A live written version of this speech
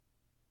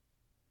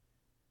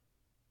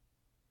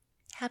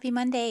Happy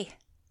Monday.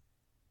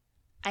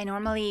 I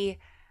normally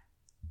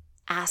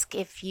ask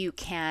if you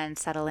can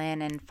settle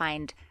in and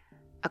find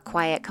a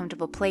quiet,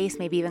 comfortable place,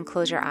 maybe even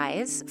close your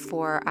eyes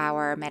for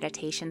our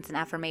meditations and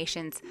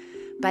affirmations.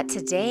 But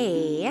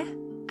today,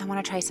 I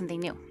want to try something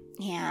new.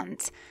 And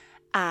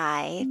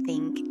I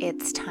think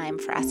it's time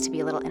for us to be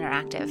a little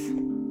interactive.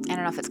 I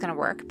don't know if it's going to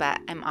work, but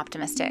I'm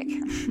optimistic.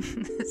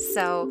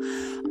 So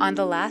on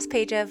the last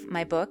page of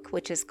my book,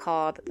 which is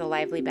called The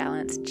Lively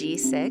Balance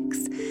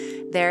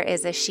G6, there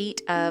is a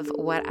sheet of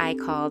what I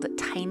called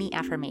tiny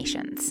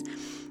affirmations.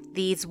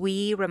 These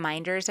wee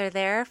reminders are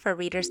there for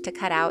readers to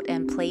cut out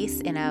and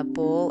place in a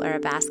bowl or a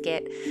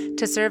basket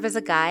to serve as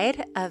a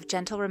guide of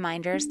gentle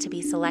reminders to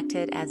be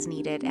selected as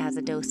needed as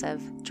a dose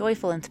of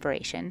joyful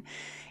inspiration.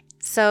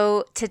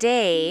 So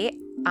today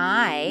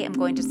I am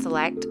going to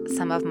select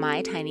some of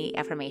my tiny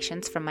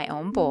affirmations from my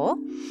own bowl.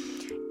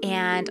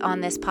 And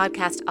on this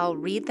podcast, I'll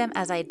read them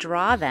as I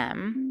draw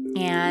them,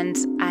 and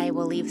I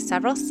will leave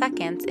several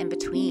seconds in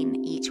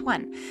between each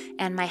one.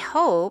 And my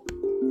hope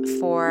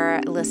for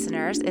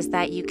listeners is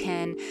that you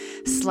can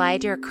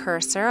slide your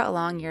cursor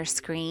along your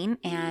screen,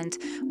 and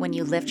when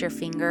you lift your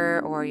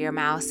finger or your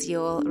mouse,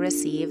 you'll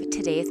receive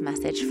today's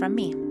message from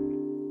me.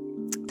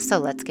 So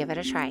let's give it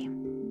a try.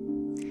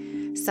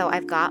 So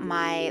I've got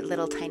my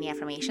little tiny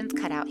affirmations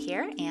cut out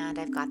here, and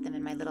I've got them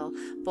in my little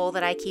bowl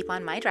that I keep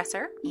on my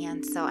dresser.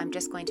 And so I'm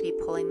just going to be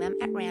pulling them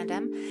at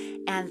random,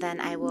 and then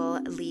I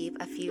will leave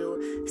a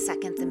few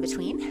seconds in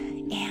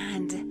between.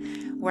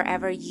 And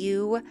wherever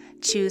you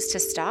choose to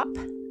stop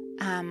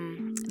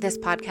this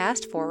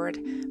podcast, forward,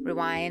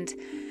 rewind,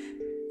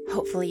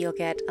 hopefully you'll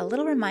get a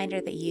little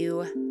reminder that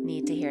you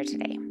need to hear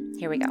today.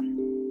 Here we go.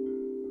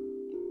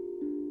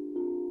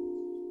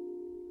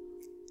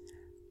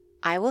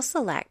 I will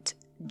select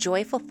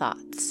joyful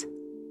thoughts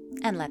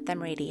and let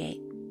them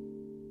radiate.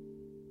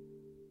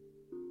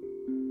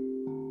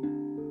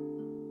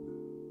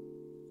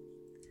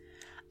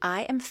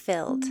 I am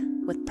filled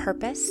with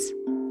purpose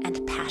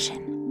and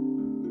passion.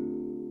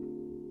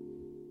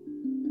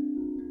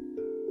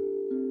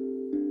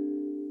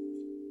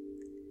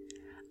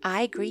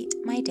 I greet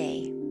my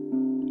day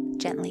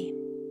gently.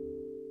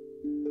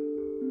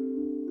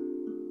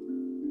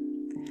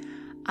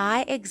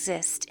 I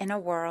exist in a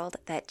world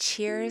that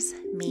cheers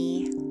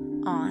me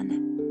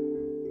on.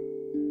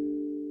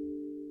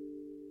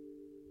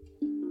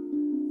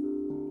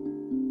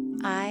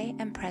 I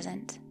am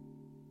present.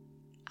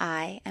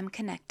 I am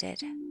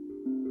connected.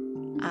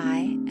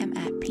 I am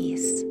at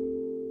peace.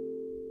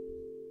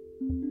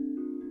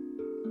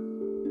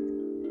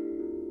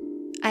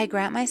 I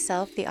grant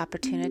myself the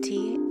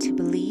opportunity to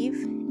believe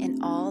in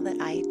all that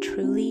I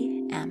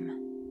truly am.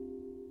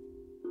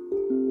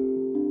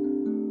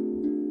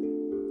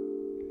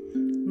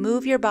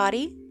 Move your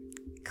body,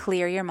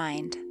 clear your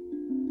mind.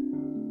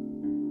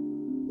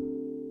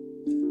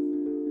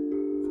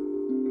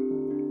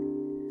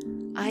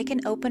 I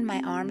can open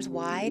my arms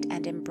wide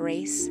and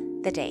embrace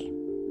the day.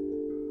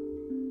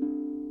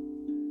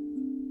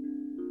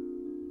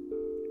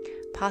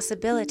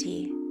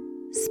 Possibility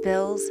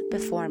spills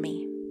before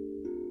me.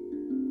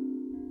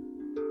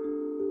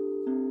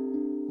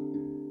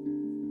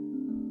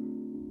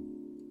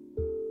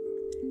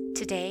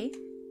 Today,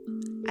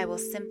 I will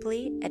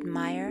simply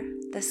admire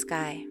the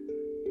sky.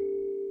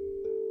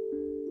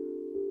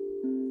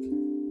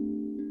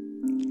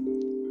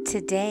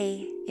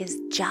 Today is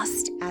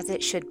just as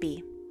it should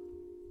be.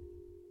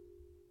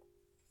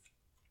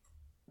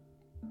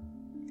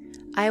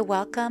 I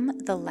welcome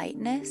the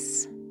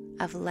lightness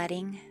of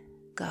letting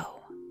go.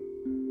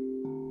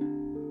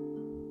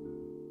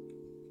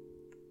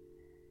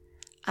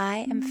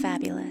 I am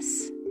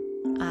fabulous.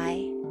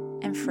 I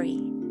am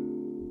free.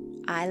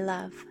 I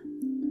love.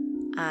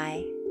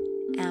 I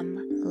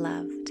am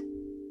loved.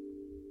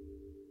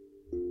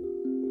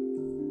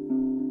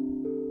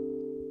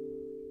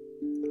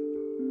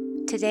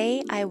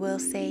 Today I will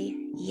say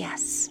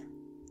yes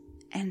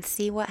and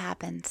see what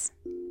happens.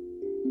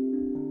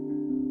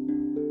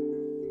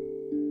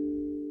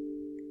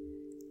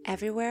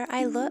 Everywhere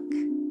I look,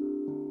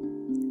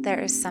 there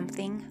is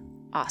something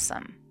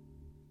awesome.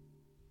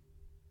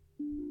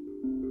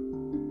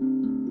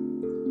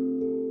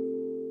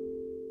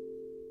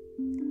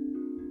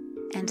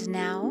 And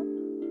now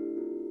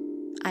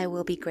I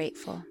will be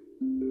grateful.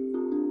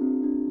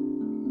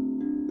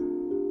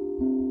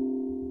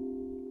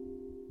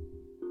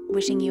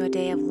 Wishing you a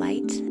day of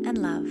light and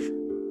love.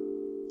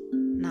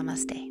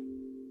 Namaste.